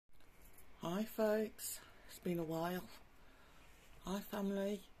Hi folks, it's been a while. Hi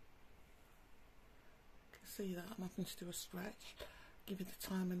family. You can see that I'm having to do a stretch. Give you the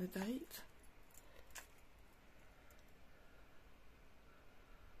time and the date.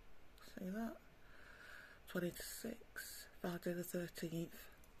 See that? 26, Friday the 13th,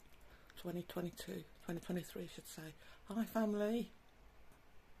 2023 I should say. Hi family.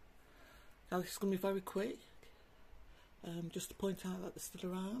 Now this is going to be very quick. Just to point out that they're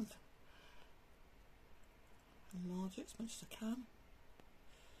still around. Enlarge it as much as I can.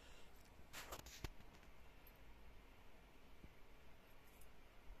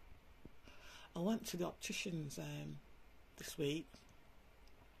 I went to the opticians this week,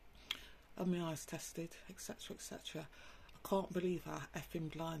 had my eyes tested, etc, etc. I can't believe how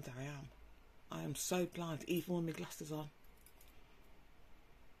effing blind I am. I am so blind, even with my glasses on.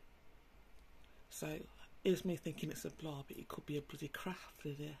 So here's me thinking it's a blob, but it could be a bloody craft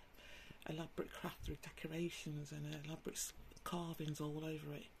with elaborate craft with decorations and elaborate carvings all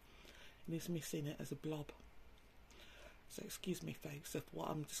over it. And here's me seeing it as a blob. So excuse me folks if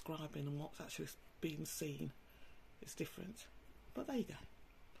what I'm describing and what's actually being seen is different. But there you go.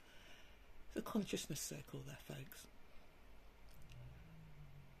 It's a consciousness circle there folks.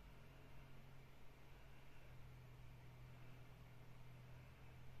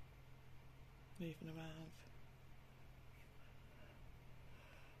 Moving around.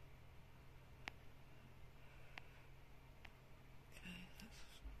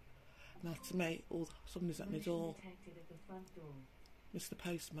 Now to me, somebody's at my door. Mr.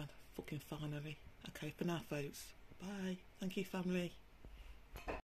 Postman, fucking finally. Okay, for now folks. Bye. Thank you family.